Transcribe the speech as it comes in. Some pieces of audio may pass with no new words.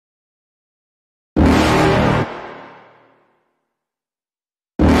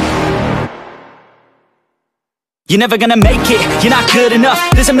You're never gonna make it, you're not good enough.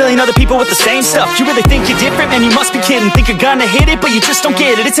 There's a million other people with the same stuff. You really think you're different? Man, you must be kidding. Think you're gonna hit it, but you just don't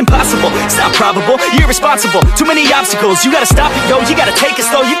get it. It's impossible, it's not probable, you're irresponsible. Too many obstacles, you gotta stop it, yo. You gotta take it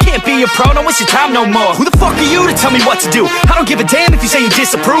slow, you can't be a pro. Don't waste your time no more. Who the fuck are you to tell me what to do? I don't give a damn if you say you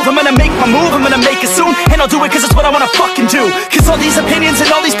disapprove. I'm gonna make my move, I'm gonna make it soon. And I'll do it cause it's what I wanna fucking do. Cause all these opinions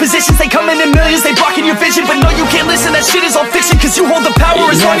and all these positions, they come in millions, they blocking your vision. But no, you can't listen, that shit is all fiction. Cause you hold the power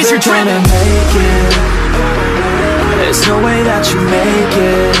as long as you're driven. There's no way that you make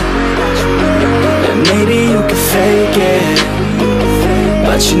it. And maybe you can fake it,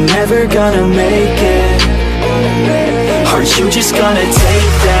 but you're never gonna make it. Aren't you just gonna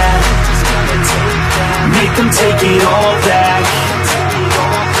take that? Make them take it all back.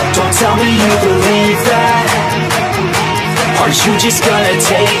 Don't tell me you believe that. Aren't you just gonna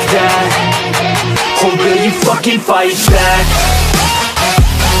take that? Or will you fucking fight back?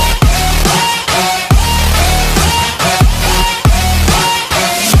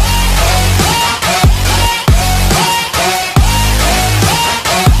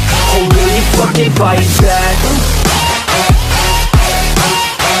 Fucking fight back.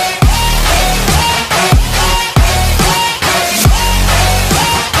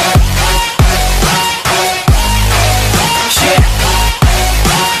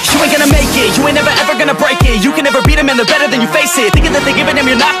 You ain't never ever gonna break it. You can never beat them and they're better than you face it. Thinking that they're giving them,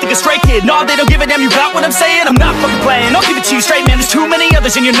 you're not thinking straight, kid. No, they don't give a damn, you got what I'm saying? I'm not fucking playing, I'll give it to you straight, man. There's too many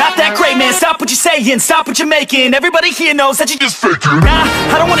others and you're not that great, man. Stop what you're saying, stop what you're making. Everybody here knows that you just faking.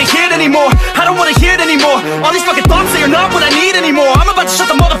 Nah, I don't wanna hear it anymore, I don't wanna hear it anymore. All these fucking thoughts, they are not what I need anymore. I'm about to shut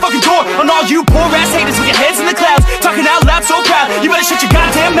the motherfucking door on all you poor ass haters with your heads in the clouds, talking out loud so proud. You better shut your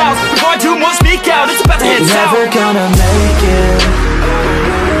goddamn mouth before I do more speak out. It's about to head south. You're never gonna make it.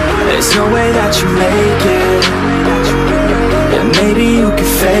 There's no way that you make it. And maybe you can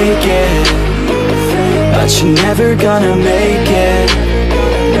fake it, but you're never gonna make it.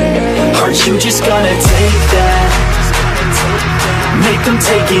 Aren't you just gonna take that? Make them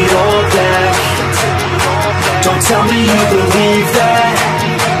take it all back. Don't tell me you believe that.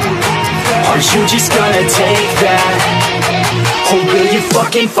 Aren't you just gonna take that? Or will you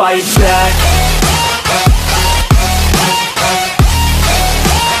fucking fight back?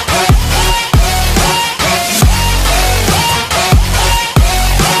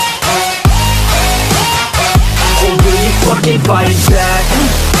 Fucking fight back.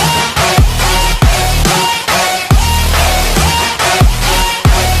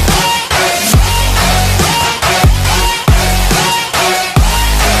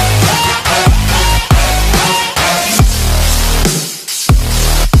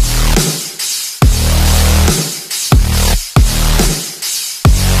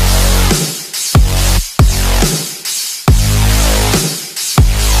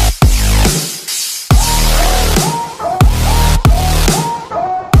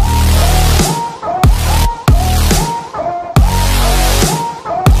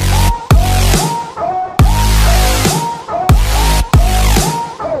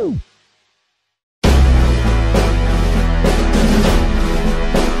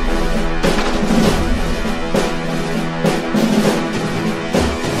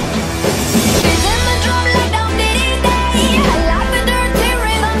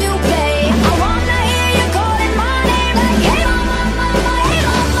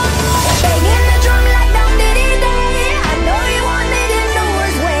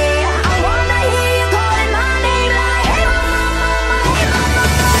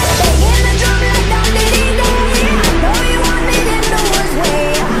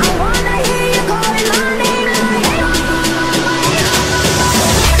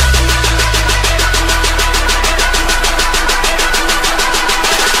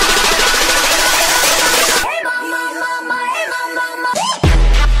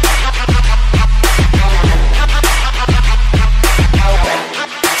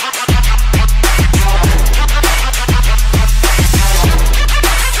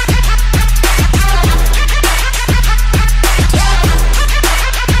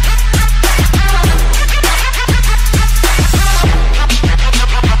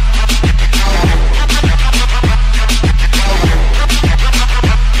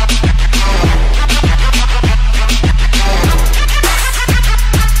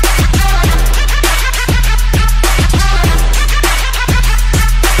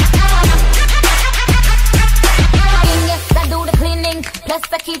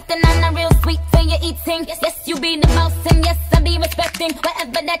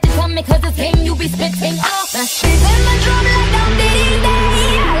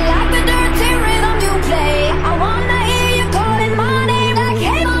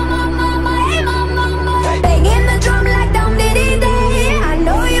 In the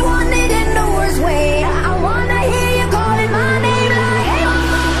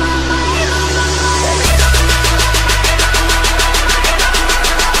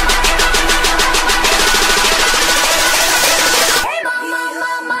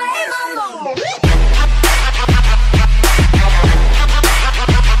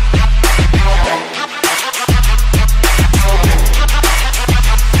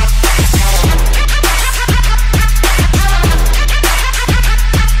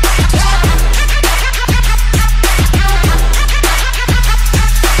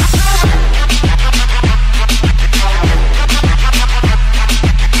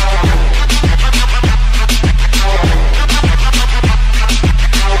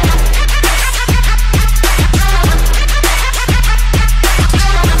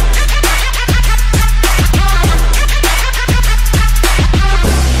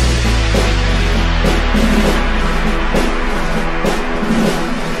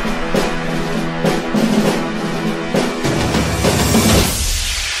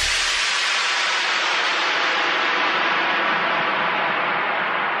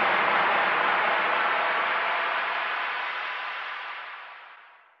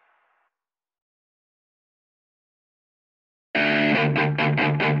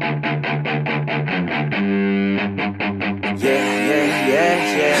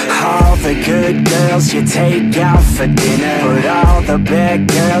good girls you take out for dinner, but all the bad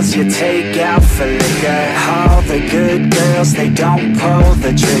girls you take out for liquor. All the good girls, they don't pull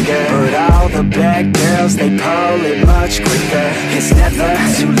the trigger, but all the bad girls, they pull it much quicker. It's never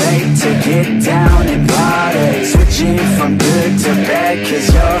too late to get down and party, switching from good to bad, cause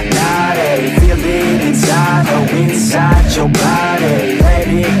you're not a. Feel it inside, oh inside your body, let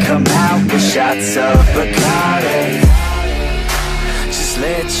it come out with shots of Bacardi. Just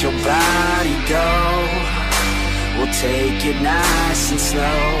let your body go, we'll take it nice and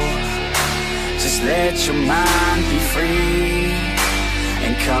slow. Just let your mind be free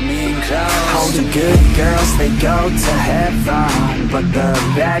and come in close. All the good girls, they go to heaven, but the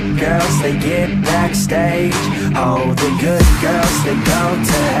bad girls, they get backstage. Oh, the good girls, they go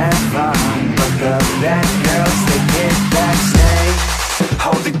to heaven, but the bad girls, they get backstage.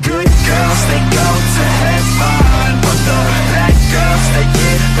 Oh, the good girls, they go to heaven, but the bad girls, they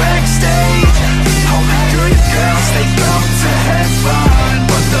get backstage. Oh, the good girls, they go to heaven,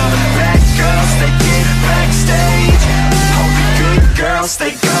 but the bad girls, they get backstage. Oh, the good girls,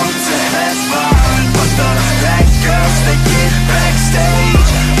 they go to heaven, but the bad girls, they get backstage.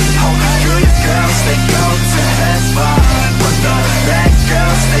 Oh, the good girls, they go to heaven, but the bad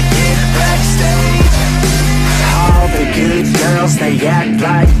girls, they get backstage. All the good girls, they act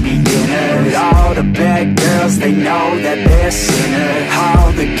like beginners. All the bad girls, they know that they're sinners.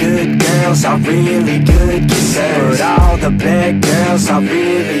 All the good girls are really good kissers, but all the bad girls are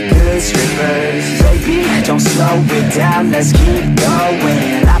really good strippers. Baby, don't slow it down, let's keep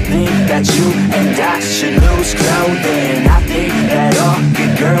going. I think that you and I should lose clothing. I think that all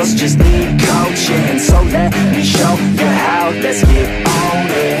good girls just need coaching, so let me show you how, let's get on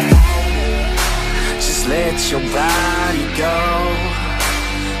it. Just let your body go,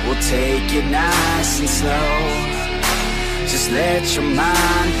 we'll take it nice and slow. Just let your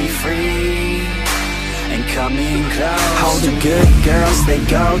mind be free and come in close. All the good girls, they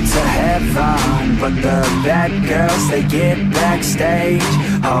go to heaven, but the bad girls, they get backstage.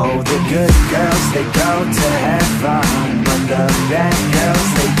 Oh, the good girls, they go to heaven, but the bad girls,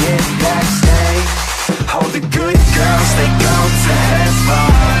 they get backstage. Oh, the good girls, they go to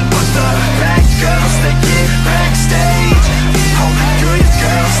heaven, but the bad girls, they get backstage. Oh, the good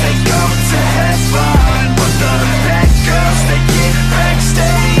girls, they go to heaven, but the bad girls, they get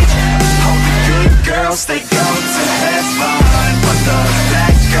backstage. Oh, the good girls, they go to heaven, but the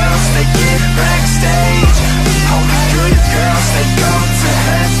bad girls, they get backstage. Oh, the good girls, they go to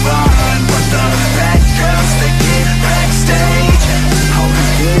heaven, but the bad girls, they get backstage. Oh, the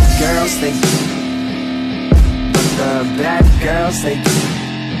good girls, they the bad girls, they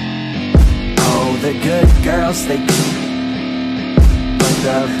oh, the good girls, they but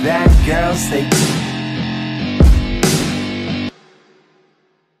the bad girls, they